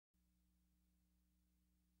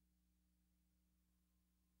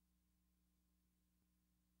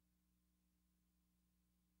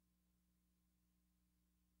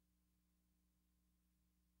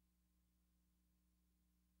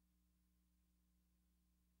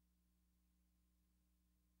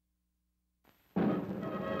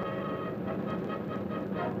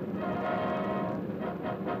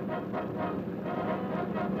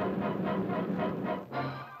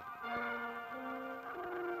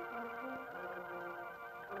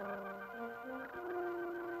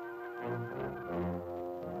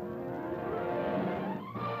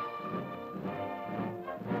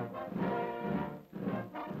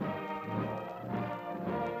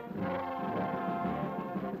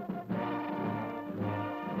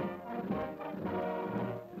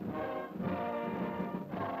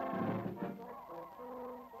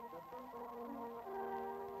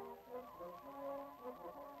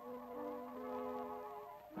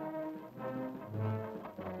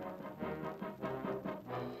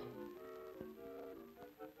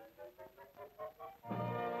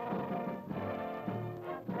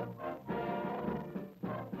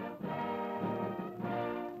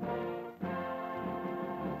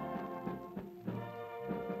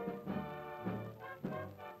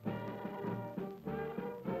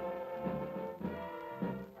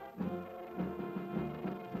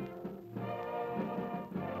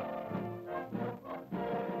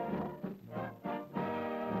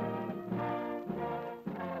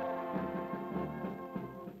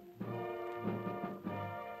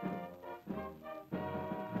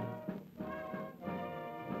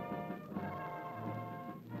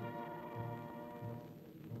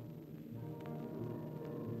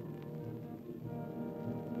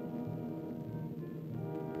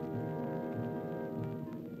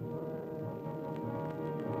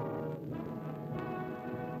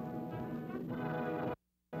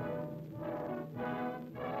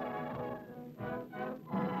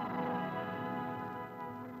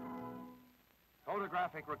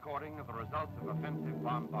Photographic recording of the results of offensive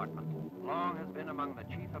bombardment long has been among the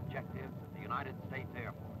chief objectives of the United States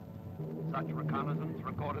Air Force. Such reconnaissance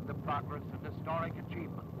recorded the progress and historic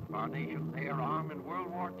achievements of our nation's air arm in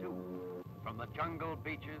World War II, from the jungle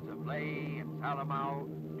beaches of Leh and Salamau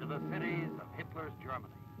to the cities of Hitler's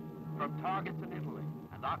Germany, from targets in Italy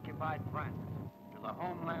and occupied France to the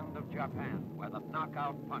homeland of Japan, where the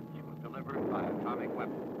knockout punch was delivered by atomic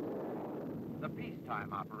weapons. The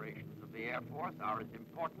peacetime operations of the Air Force are as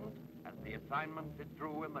important as the assignments it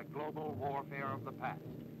drew in the global warfare of the past.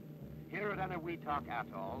 Here at Eniwetok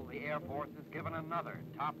Atoll, the Air Force is given another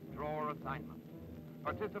top-drawer assignment: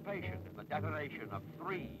 participation in the detonation of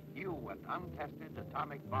 3 new and untested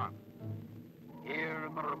atomic bombs. Here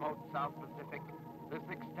in the remote South Pacific, this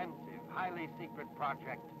extensive, highly secret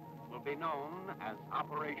project will be known as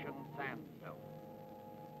Operation Sandstone.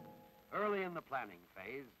 Early in the planning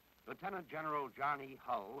phase, Lieutenant General John E.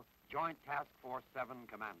 Hull, Joint Task Force 7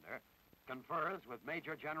 Commander, confers with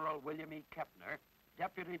Major General William E. Kepner,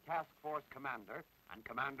 Deputy Task Force Commander and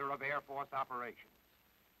Commander of Air Force Operations.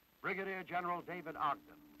 Brigadier General David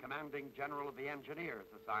Ogden, Commanding General of the Engineers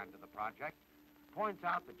assigned to the project, points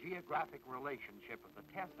out the geographic relationship of the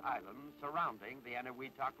test islands surrounding the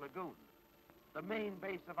Eniwetok Lagoon. The main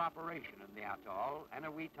base of operation in the atoll,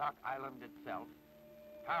 Eniwetok Island itself,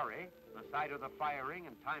 Parry, the site of the firing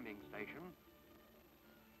and timing station,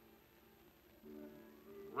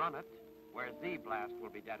 Runnet, where Z-blast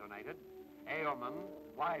will be detonated, Aoman,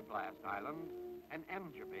 Y-blast island, and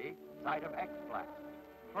Engebi, site of X-blast,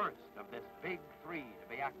 first of this big 3 to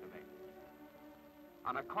be activated.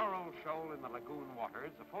 On a coral shoal in the lagoon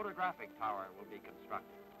waters, a photographic tower will be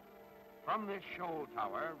constructed. From this shoal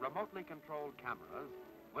tower, remotely controlled cameras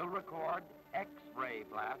will record X-ray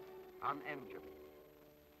blasts on Engebi,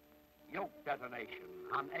 yoke detonation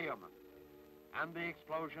on Aoman, and the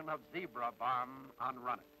explosion of Zebra bomb on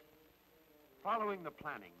Runnet. Following the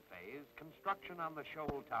planning phase, construction on the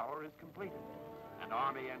shoal tower is completed, and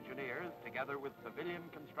Army engineers, together with civilian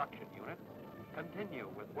construction units, continue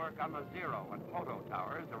with work on the zero and photo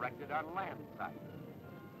towers erected on land sites.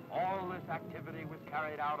 All this activity was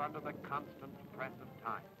carried out under the constant press of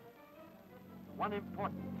time. One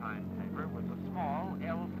important time saver was a small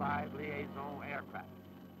L-5 liaison aircraft.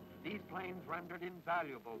 These planes rendered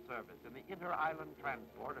invaluable service in the inter-island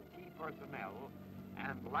transport of key personnel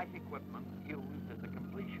and light equipment used in the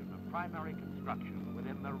completion of primary construction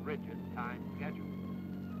within the rigid time schedule.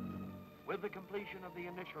 With the completion of the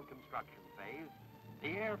initial construction phase,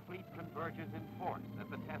 the air fleet converges in force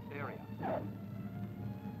at the test area.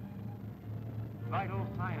 Vital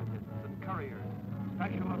scientists and couriers,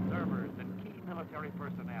 special observers, and key military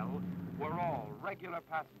personnel were all regular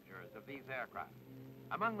passengers of these aircraft.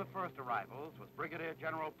 Among the first arrivals was Brigadier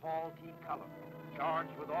General Paul T. Cullum,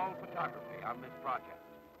 charged with all photography on this project.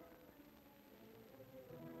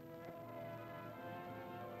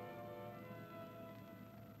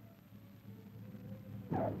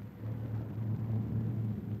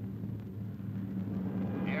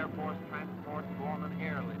 Air Force Transport Foreman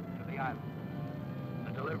Air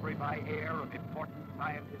by air of important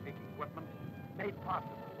scientific equipment made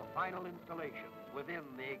possible the final installation within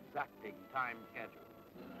the exacting time schedule.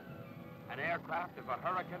 An aircraft of a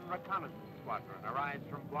Hurricane Reconnaissance Squadron arrives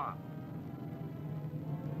from Guam.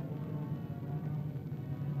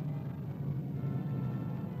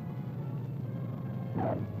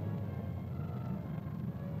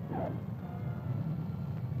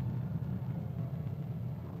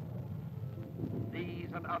 These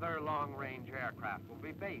and other long-range aircraft will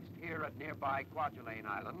be based here at nearby Kwajalein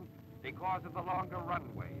Island because of the longer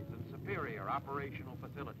runways and superior operational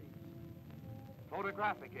facilities.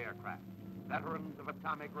 Photographic aircraft, veterans of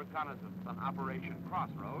atomic reconnaissance on Operation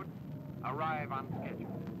Crossroads, arrive on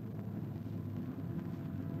schedule.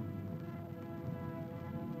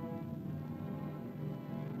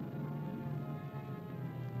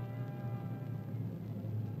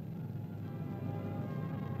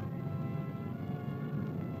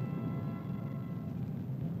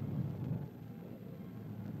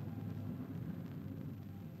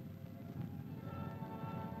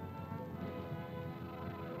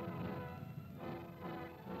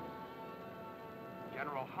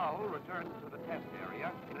 General Hull returns to the test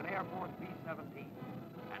area in an Air Force B-17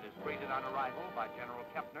 and is greeted on arrival by General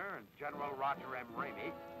Kepner and General Roger M. Ramey,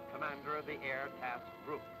 commander of the Air Task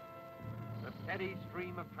Group. The steady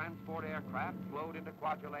stream of transport aircraft flowed into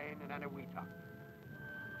Kwajalein and Eniwetok.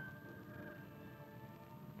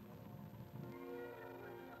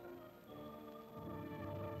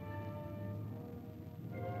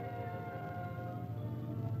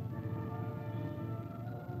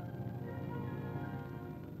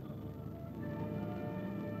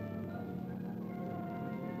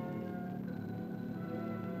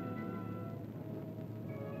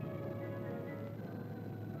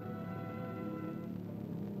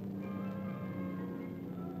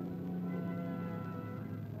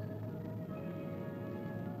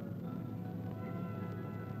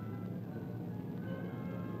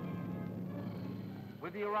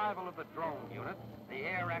 With the arrival of the drone units, the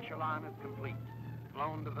air echelon is complete.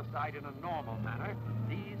 Flown to the site in a normal manner,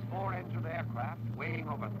 these four-engined aircraft, weighing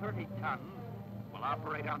over 30 tons, will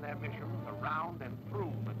operate on their missions around and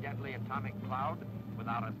through the deadly atomic cloud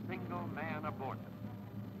without a single man aboard them.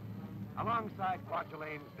 Alongside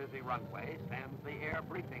Kwajalein's busy runway stands the Air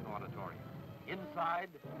Briefing Auditorium. Inside,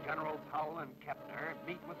 Generals Hull and Kepner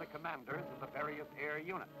meet with the commanders of the various air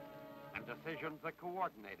units, and decisions are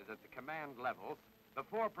coordinated at the command level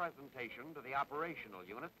before presentation to the operational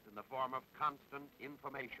units in the form of constant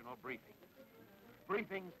informational briefings.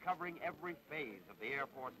 Briefings covering every phase of the Air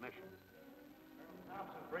Force mission.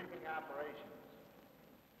 Thompson briefing operations.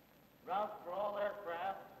 Routes for all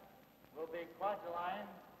aircraft will be Kwajalein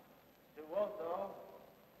to Woto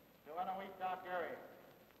to Eniwetok area.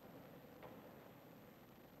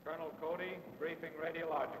 Colonel Cody, briefing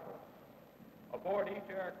radiological. Aboard each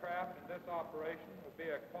aircraft in this operation will be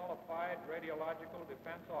a qualified radiological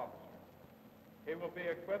defense officer. He will be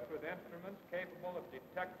equipped with instruments capable of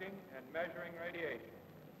detecting and measuring radiation.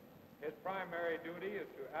 His primary duty is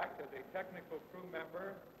to act as a technical crew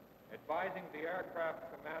member, advising the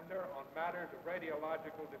aircraft commander on matters of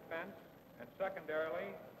radiological defense, and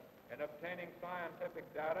secondarily, in obtaining scientific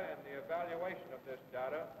data and the evaluation of this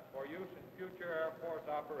data for use in future Air Force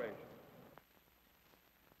operations.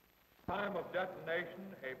 Time of detonation,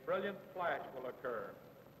 a brilliant flash will occur.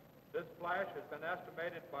 This flash has been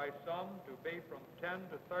estimated by some to be from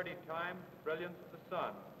 10 to 30 times the brilliance of the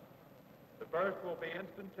sun. The burst will be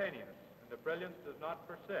instantaneous, and the brilliance does not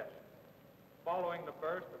persist. Following the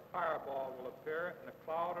burst, a fireball will appear and a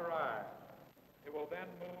cloud arise. It will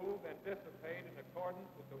then move and dissipate in accordance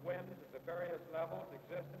with the winds at the various levels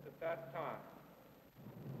existent at that time.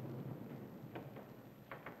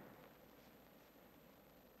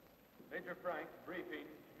 Major Franks, briefing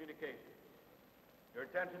communications.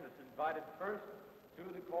 Your attention is invited first to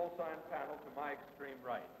the call sign panel to my extreme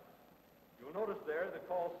right. You will notice there the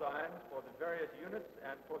call signs for the various units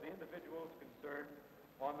and for the individuals concerned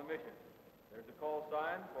on the mission. There's a call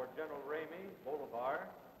sign for General Ramey,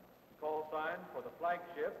 Bolivar, a call sign for the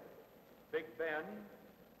flagship, Big Ben.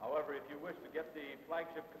 However, if you wish to get the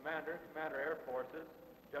flagship commander, Commander Air Forces,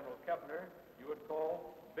 General Kepner, you would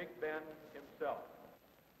call Big Ben himself.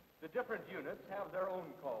 The different units have their own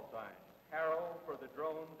call signs. Harrow for the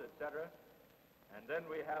drones, etc. And then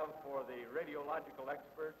we have for the radiological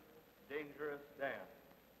expert, Dangerous Dan.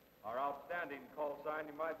 Our outstanding call sign,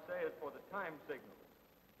 you might say, is for the time signal.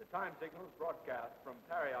 The time signal is broadcast from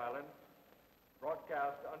Parry Island,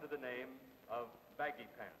 broadcast under the name of Baggy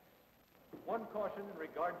Pants. One caution in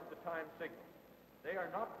regard to the time signal. They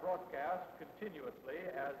are not broadcast continuously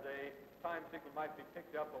as a time signal might be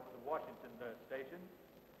picked up over the Washington station.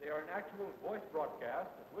 They are an actual voice broadcast,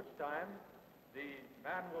 at which time the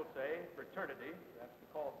man will say, fraternity, that's the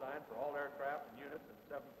call sign for all aircraft and units in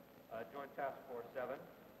 7th Joint Task Force 7.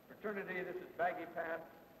 Fraternity, this is baggy pants,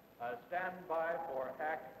 stand by for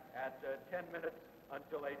hack at 10 minutes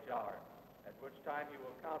until H hour, at which time he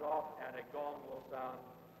will count off and a gong will sound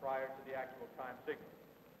prior to the actual time signal.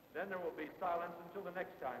 Then there will be silence until the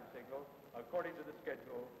next time signal, according to the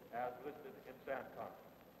schedule as listed in Sandstone.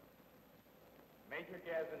 Major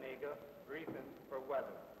Gazaniga, briefing for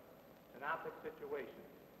weather. Synoptic situation.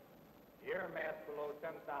 The air mass below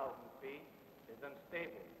 10,000 feet is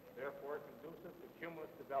unstable, therefore conducive to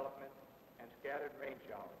cumulus development and scattered rain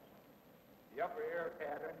showers. The upper air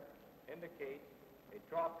pattern indicates a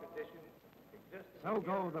trough condition exists. So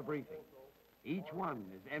go the briefings. Each one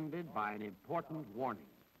is ended by an important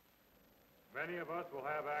warning. Many of us will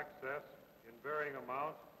have access in varying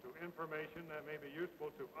amounts to information that may be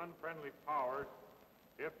useful to unfriendly powers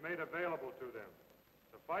if made available to them.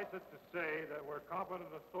 Suffice it to say that where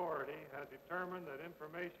competent authority has determined that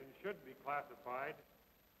information should be classified,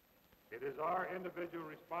 it is our individual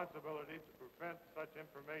responsibility to prevent such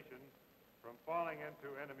information from falling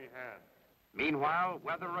into enemy hands. Meanwhile,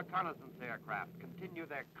 weather reconnaissance aircraft continue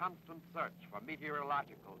their constant search for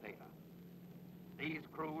meteorological data. These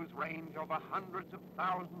crews range over hundreds of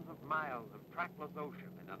thousands of miles of trackless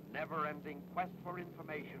ocean in a never-ending quest for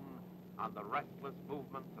information on the restless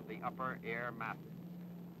movements of the upper air masses.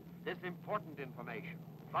 This important information,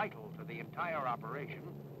 vital to the entire operation,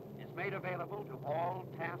 is made available to all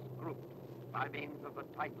task groups by means of the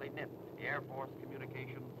tightly knit Air Force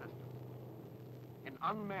communication system. An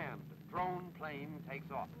unmanned drone plane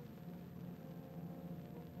takes off.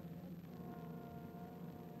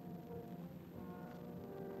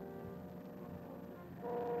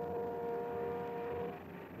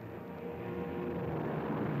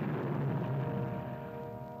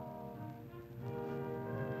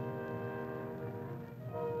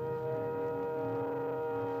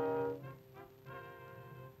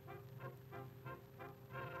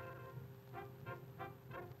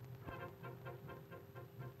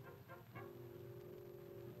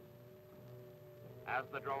 As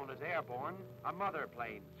the drone is airborne, a mother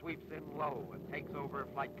plane sweeps in low and takes over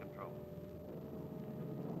flight control.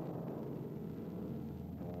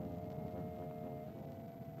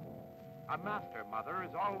 A master mother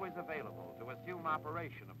is always available to assume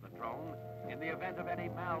operation of the drone in the event of any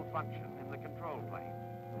malfunction in the control plane.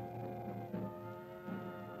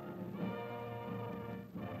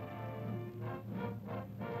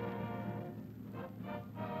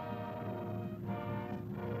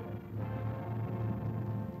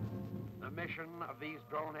 The mission of these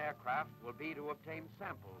drone aircraft will be to obtain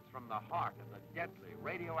samples from the heart of the deadly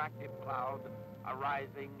radioactive cloud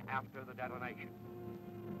arising after the detonation.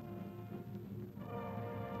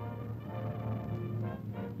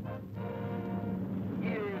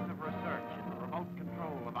 Years of research in the remote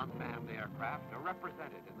control of unmanned aircraft are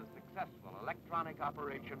represented in the successful electronic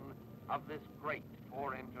operation of this great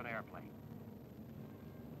four-engine airplane.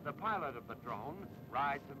 The pilot of the drone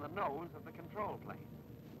rides in the nose of the control plane.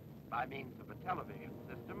 By means of a television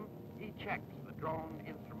system, he checks the drone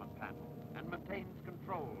instrument panel and maintains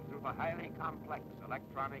control through the highly complex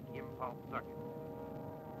electronic impulse circuit.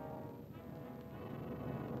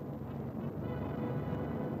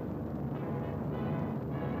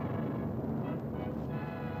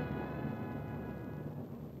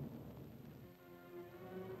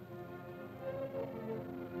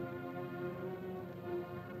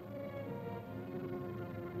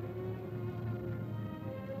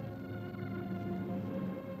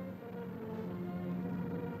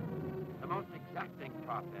 The most exacting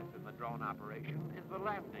process in the drone operation is the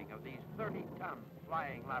landing of these 30-ton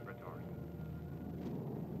flying laboratories.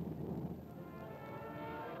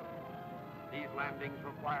 These landings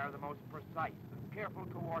require the most precise and careful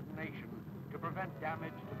coordination to prevent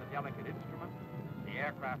damage to the delicate instruments, the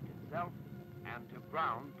aircraft itself, and to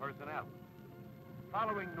ground personnel.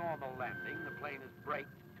 Following normal landing, the plane is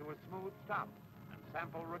braked to a smooth stop, and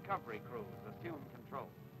sample recovery crews assume control.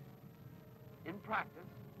 In practice,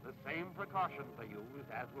 the same precautions are used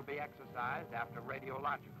as will be exercised after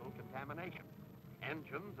radiological contamination.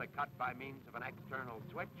 Engines are cut by means of an external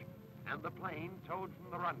switch, and the plane towed from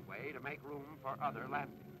the runway to make room for other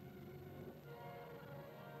landings.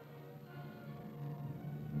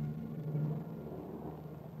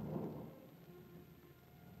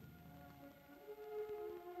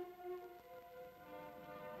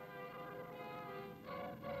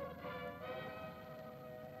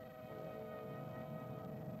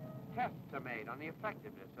 Tests are made on the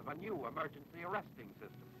effectiveness of a new emergency arresting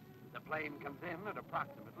system. The plane comes in at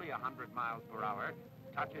approximately 100 miles per hour,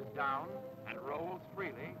 touches down, and rolls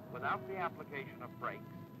freely, without the application of brakes,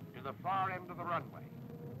 to the far end of the runway.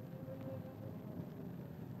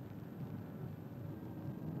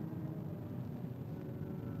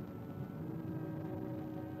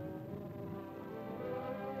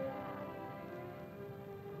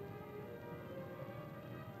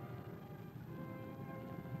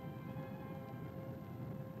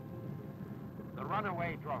 The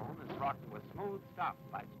runaway drone is brought to a smooth stop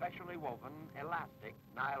by specially woven, elastic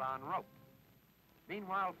nylon rope.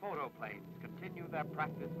 Meanwhile, photoplanes continue their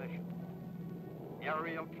practice mission.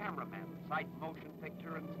 Aerial cameramen sight motion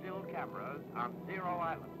picture and still cameras on Zero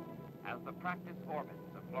Island as the practice orbits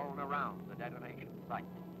are flown around the detonation site.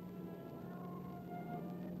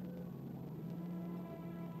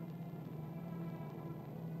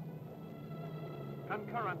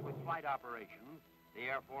 Concurrent with flight operations, the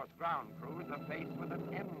Air Force ground crews are faced with an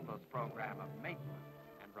endless program of maintenance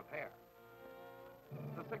and repair.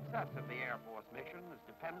 The success of the Air Force mission is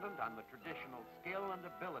dependent on the traditional skill and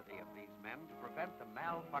ability of these men to prevent the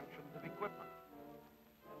malfunctions of equipment.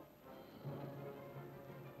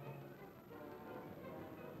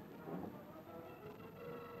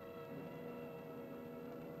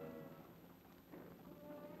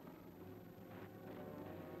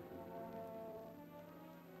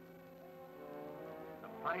 The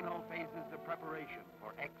final phases of preparation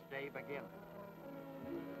for X-Day begin.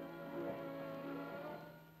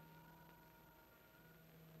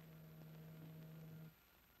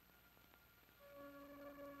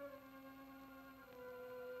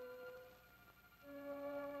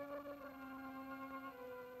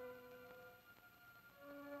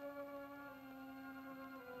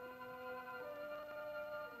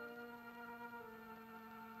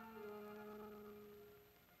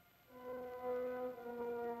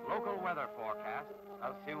 Local weather forecasts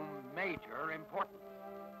assume major importance.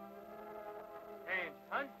 Hey,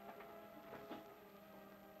 son.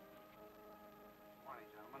 Morning,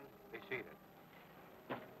 gentlemen. Be seated.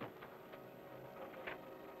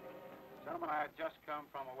 Gentlemen, I have just come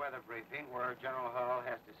from a weather briefing where General Hull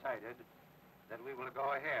has decided that we will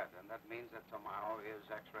go ahead, and that means that tomorrow is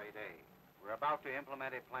X-ray day. We're about to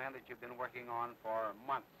implement a plan that you've been working on for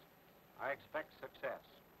months. I expect success.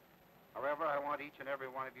 However, I want each and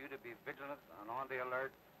every one of you to be vigilant and on the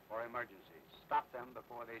alert for emergencies. Stop them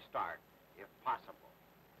before they start, if possible.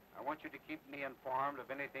 I want you to keep me informed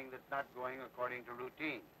of anything that's not going according to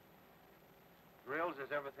routine. Drills,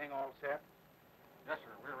 is everything all set? Yes,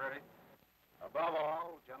 sir. We're ready. Above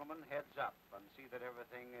all, gentlemen, heads up and see that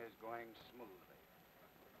everything is going smoothly.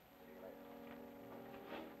 See you later.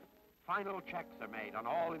 Final checks are made on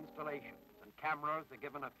all installations, and cameras are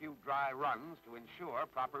given a few dry runs to ensure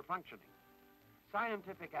proper functioning.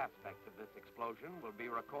 Scientific aspects of this explosion will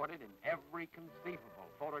be recorded in every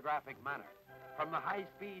conceivable photographic manner, from the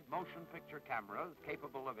high-speed motion picture cameras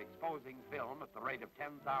capable of exposing film at the rate of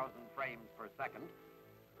 10,000 frames per second,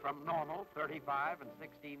 from normal 35 and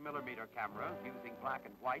 16 millimeter cameras using black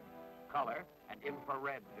and white, color, and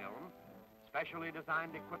infrared film, specially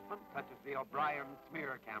designed equipment such as the O'Brien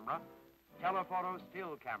smear camera, telephoto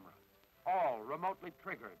still cameras, all remotely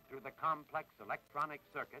triggered through the complex electronic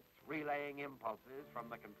circuits relaying impulses from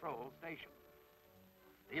the control station.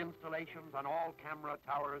 The installations on all camera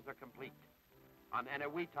towers are complete. On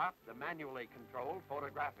Eniwetok, the manually controlled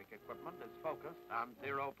photographic equipment is focused on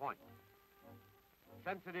 0 point.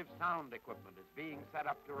 Sensitive sound equipment is being set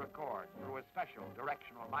up to record through a special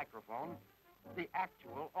directional microphone the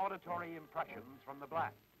actual auditory impressions from the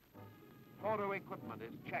blast. Photo equipment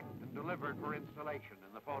is checked and delivered for installation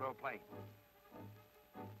in the photo plane.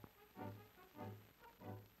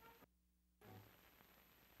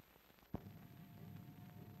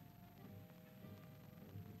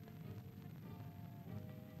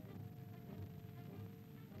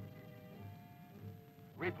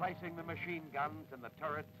 Replacing the machine guns and the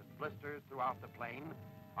turrets and blisters throughout the plane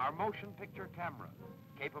are motion picture cameras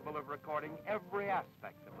capable of recording every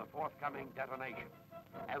aspect of the forthcoming detonation.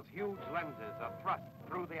 As huge lenses are thrust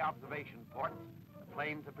through the observation ports, the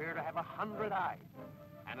planes appear to have 100 eyes,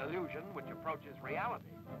 an illusion which approaches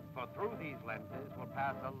reality, for through these lenses will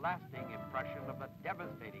pass a lasting impression of the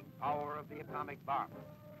devastating power of the atomic bomb.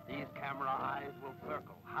 These camera eyes will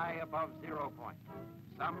circle high above 0 point,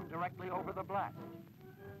 some directly over the blast.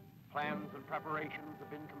 Plans and preparations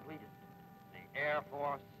have been completed. The Air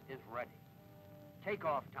Force is ready.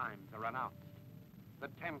 Takeoff times are announced. The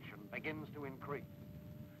tension begins to increase.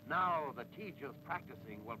 Now the tedious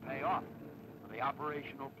practicing will pay off. The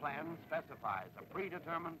operational plan specifies a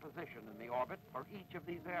predetermined position in the orbit for each of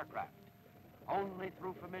these aircraft. Only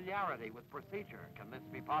through familiarity with procedure can this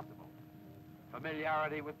be possible.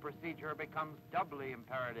 Familiarity with procedure becomes doubly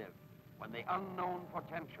imperative when the unknown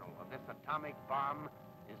potential of this atomic bomb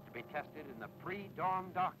is to be tested in the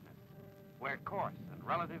pre-dawn darkness, where course and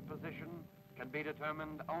relative position can be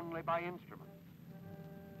determined only by instruments.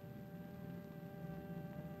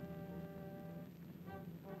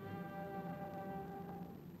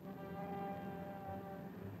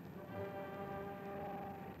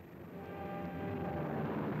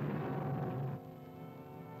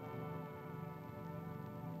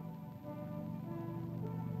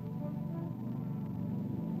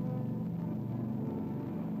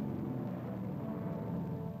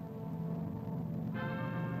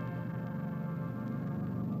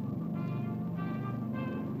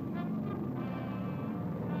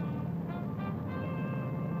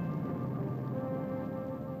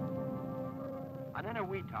 On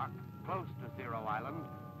Eniwetok, close to Zero Island,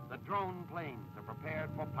 the drone planes are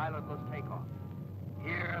prepared for pilotless takeoff.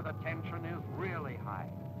 Here, the tension is really high,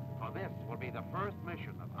 for this will be the first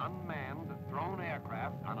mission of unmanned drone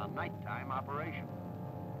aircraft on a nighttime operation.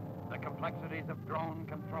 The complexities of drone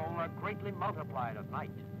control are greatly multiplied at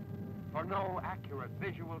night, for no accurate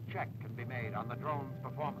visual check can be made on the drone's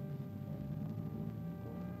performance.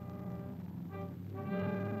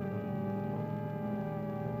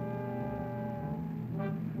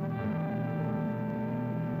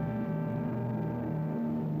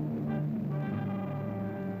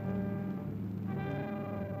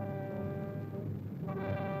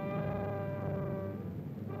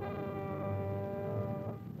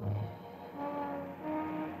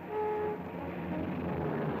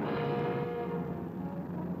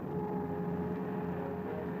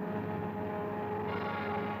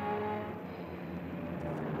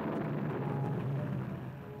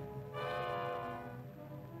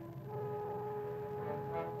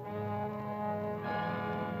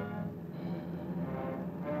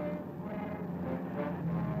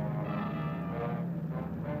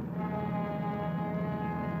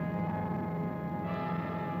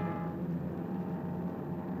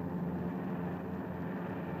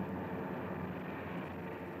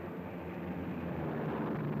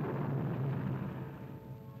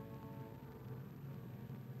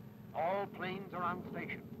 All planes are on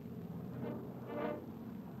station.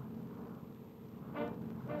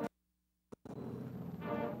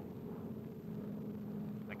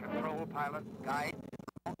 The control pilot guides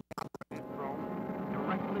the drone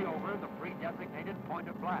directly over the pre-designated point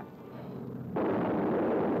of blast.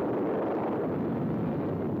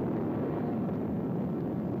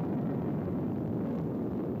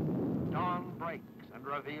 Dawn breaks and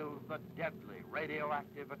reveals the deadly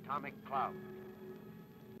radioactive atomic cloud.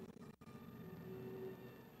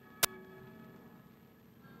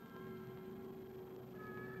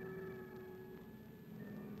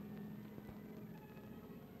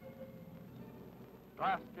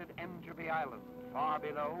 Blasted Enderby Island, far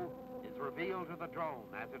below, is revealed to the drone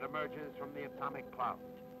as it emerges from the atomic cloud.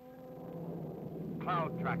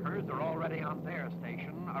 Cloud trackers are already on their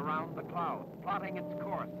station around the cloud, plotting its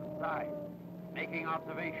course and size, making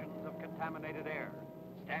observations of contaminated air,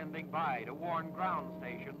 standing by to warn ground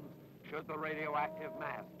stations should the radioactive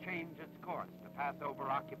mass change its course to pass over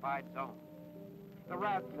occupied zones. The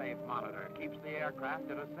RadSafe monitor keeps the aircraft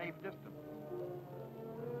at a safe distance.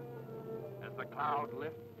 As the cloud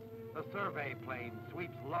lifts, the survey plane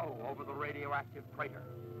sweeps low over the radioactive crater.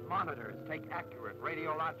 Monitors take accurate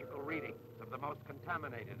radiological readings of the most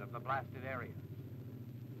contaminated of the blasted areas.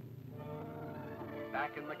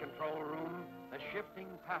 Back in the control room, the shifting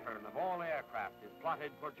pattern of all aircraft is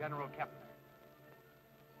plotted for General Kepler.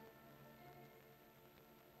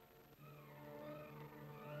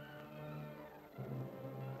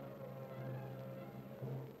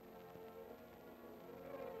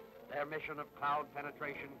 Their mission of cloud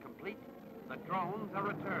penetration complete, the drones are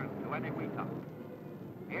returned to Eniwetok.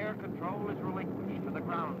 Air control is relinquished to the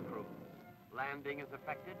ground crews. Landing is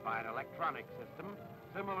effected by an electronic system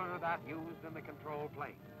similar to that used in the control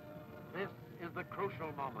plane. This is the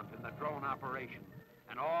crucial moment in the drone operation,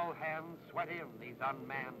 and all hands sweat in these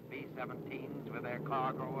unmanned B-17s with their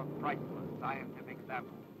cargo of priceless scientific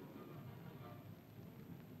samples.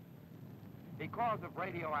 Because of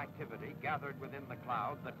radioactivity gathered within the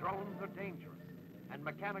cloud, the drones are dangerous, and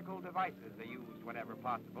mechanical devices are used whenever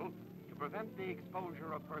possible to prevent the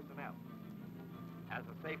exposure of personnel. As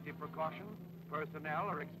a safety precaution, personnel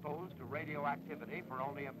are exposed to radioactivity for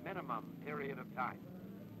only a minimum period of time.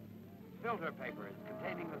 Filter papers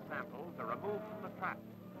containing the samples are removed from the trap.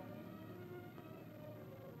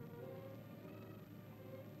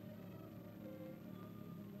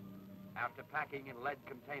 After packing in lead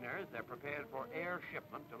containers, they're prepared for air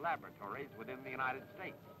shipment to laboratories within the United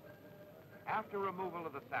States. After removal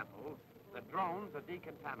of the samples, the drones are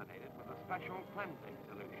decontaminated with a special cleansing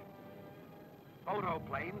solution. Photo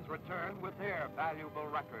planes return with their valuable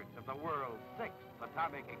records of the world's 6th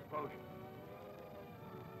atomic explosion.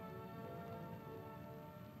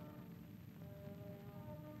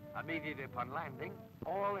 Immediately upon landing,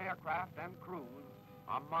 all aircraft and crews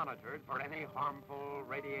are monitored for any harmful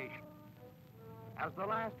radiation. As the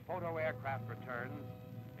last photo aircraft returns,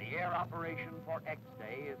 the air operation for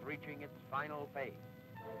X-Day is reaching its final phase.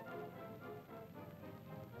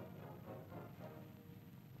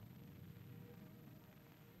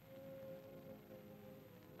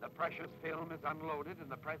 The precious film is unloaded in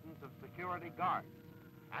the presence of security guards,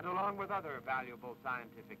 and along with other valuable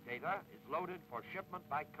scientific data, is loaded for shipment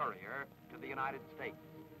by courier to the United States.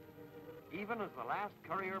 Even as the last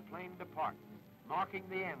courier plane departs, marking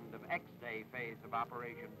the end of X-Day phase of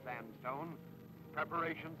Operation Sandstone,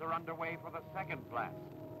 preparations are underway for the second blast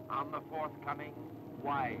on the forthcoming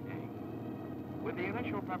Y-Day. With the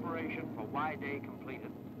initial preparation for Y-Day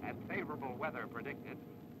completed and favorable weather predicted,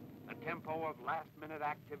 the tempo of last-minute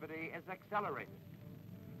activity is accelerated.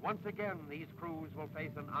 Once again, these crews will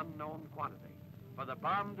face an unknown quantity, for the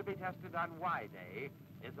bomb to be tested on Y-Day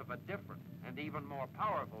is of a different and even more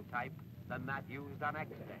powerful type than that used on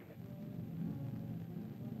X-Day.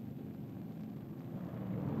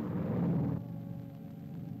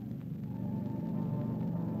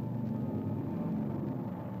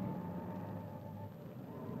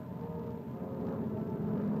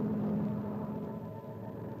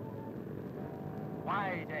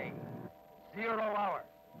 Y-Day, 0 hour.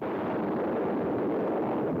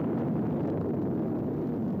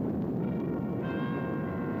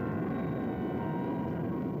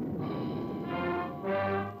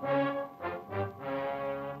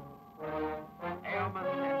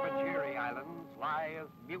 Lie as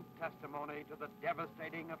mute testimony to the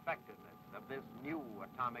devastating effectiveness of this new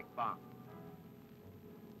atomic bomb.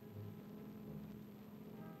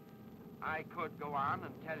 I could go on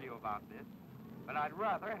and tell you about this, but I'd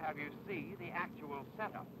rather have you see the actual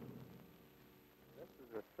setup. This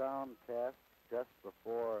is a sound test just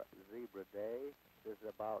before Zebra Day. This is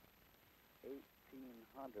about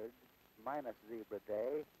 1800 minus Zebra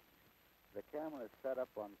Day. The camera is set up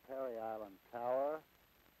on Perry Island Tower.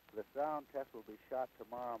 The sound test will be shot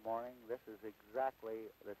tomorrow morning. This is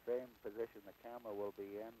exactly the same position the camera will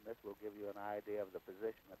be in. This will give you an idea of the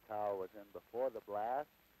position the tower was in before the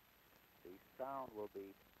blast. The sound will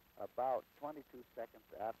be about 22 seconds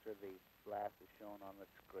after the blast is shown on the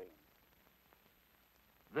screen.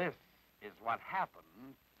 This is what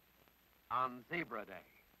happened on Zebra Day.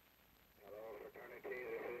 Hello, fraternity.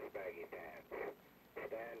 This is Baggy Pants.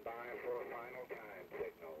 Stand by for final time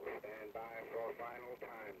signal. Stand by for final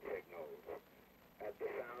time signals. At the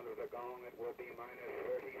sound of the gong, it will be minus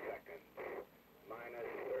 30 seconds. Minus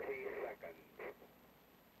 30 seconds.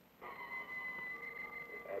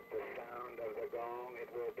 At the sound of the gong,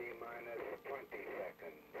 it will be minus 20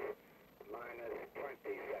 seconds. Minus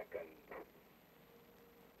 20 seconds.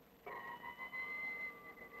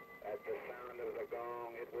 At the sound of the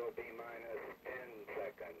gong, it will be minus 10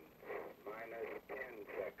 seconds. Minus 10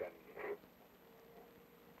 seconds.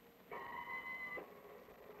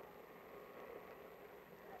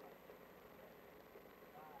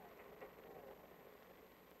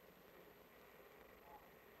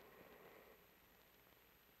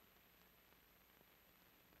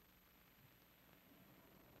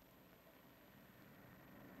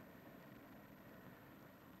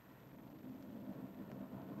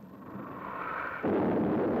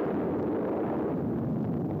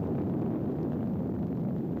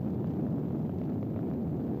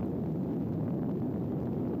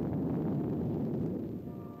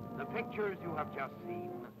 The pictures you have just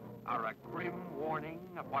seen are a grim warning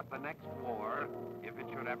of what the next war, if it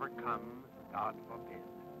should ever come, God forbid,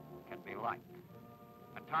 can be like.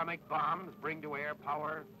 Atomic bombs bring to air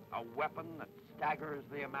power a weapon that staggers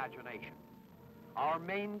the imagination. Our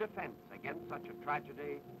main defense against such a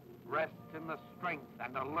tragedy rests in the strength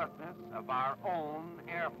and alertness of our own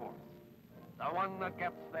Air Force, the one that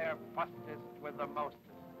gets there fastest with the mostest.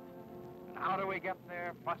 And how do we get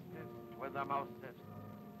there fastest with the mostest?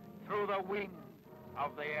 Through the wings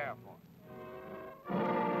of the Air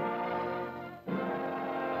Force.